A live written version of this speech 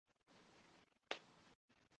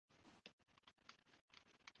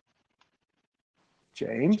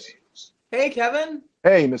James. Hey, Kevin.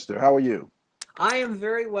 Hey, mister, how are you? I am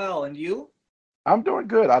very well, and you? I'm doing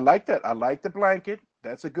good. I like that. I like the blanket.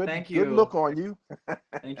 That's a Thank good you. look on you.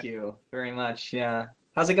 Thank you very much. Yeah.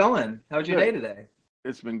 How's it going? How was your day Good. today?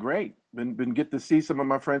 It's been great. Been get to see some of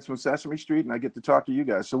my friends from Sesame Street, and I get to talk to you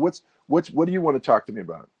guys. So what do you want to talk to me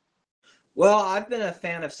about? Well, I've been a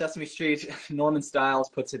fan of Sesame Street. Norman Stiles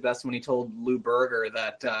puts it best when he told Lou Berger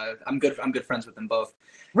that I'm good friends with them both.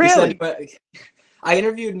 He said, Really? but I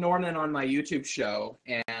interviewed Norman on my YouTube show,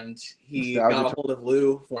 and he Nostalgia. got a hold of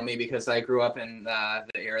Lou for me because I grew up in the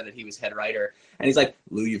era that he was head writer. And he's like,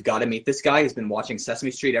 Lou, you've got to meet this guy. He's been watching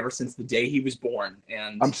Sesame Street ever since the day he was born.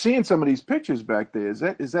 And I'm seeing some of these pictures back there. Is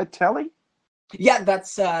that Telly? yeah,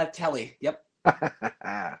 that's Telly. Yep. Of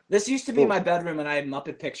This used to be my bedroom, and I had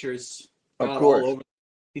Muppet pictures all course. over.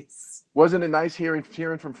 It's, Wasn't it nice hearing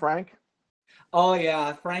from Frank? oh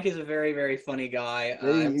yeah, Frank is a very, very funny guy.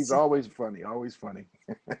 He's always funny, always funny.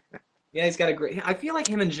 Yeah, he's got a great. I feel like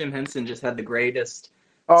him and Jim Henson just had the greatest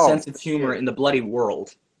Oh, sense of humor yeah, in the bloody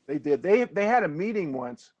world. they did. They had a meeting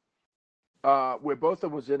once where both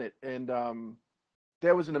of us was in it, and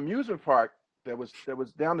there was an amusement park that was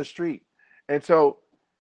down the street, and so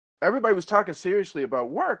everybody was talking seriously about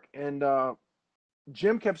work, and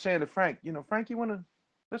Jim kept saying to Frank, Frank,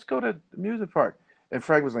 let's go to the amusement park, and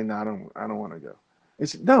Frank was like, no, I don't want to go. He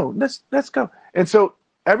said, no, let's go, and so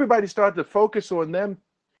everybody started to focus on them,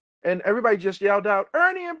 and everybody just yelled out,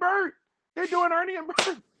 Ernie and Bert, they're doing Ernie and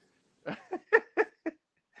Bert.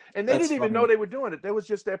 And they That's didn't even know funny. they were doing it. That was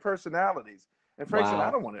just their personalities. And Frank said, Wow.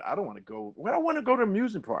 I don't want to go. Well, I want to go to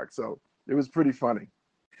amusement park. So it was pretty funny.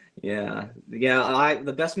 Yeah, yeah.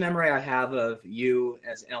 The best memory I have of you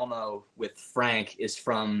as Elmo with Frank is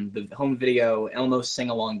from the home video Elmo Sing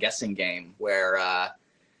Along Guessing Game, where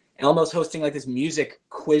Elmo's hosting like this music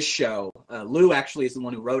quiz show. Lou actually is the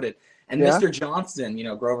one who wrote it, and Yeah. Mr. Johnson,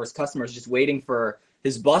 Grover's customer, is just waiting for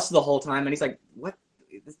his bus the whole time, and he's like, "What?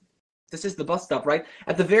 This is the bus stop, right?"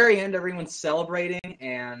 At the very end, everyone's celebrating,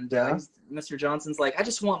 and Yeah. Mr. Johnson's like, "I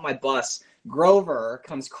just want my bus." Grover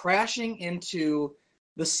comes crashing into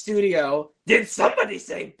the studio. Did somebody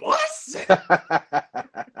say bus?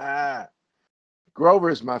 Grover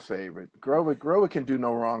is my favorite. Grover can do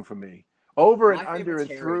no wrong for me. Over and My under favorite's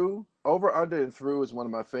and Harry. through. Over, under, and through is one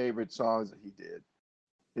of my favorite songs that he did.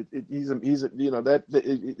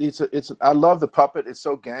 I love the puppet. It's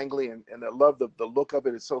so gangly, and I love the look of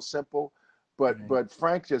it. It's so simple, Right. but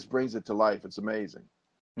Frank just brings it to life. It's amazing.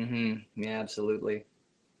 Yeah, absolutely.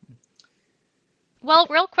 Well,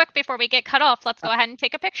 real quick before we get cut off, let's go ahead and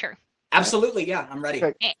take a picture. Absolutely, yeah, I'm ready.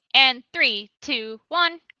 Okay. And 3, 2,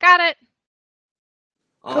 1, got it.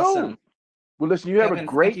 Awesome. Cool. Well, listen, you have Kevin,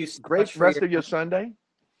 a thank you so great much for rest your of your time. Sunday.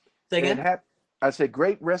 Say again? I said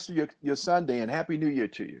great rest of your Sunday, and Happy New Year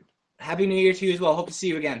to you. Happy New Year to you as well. Hope to see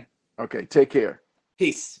you again. Okay, take care.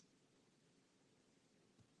 Peace.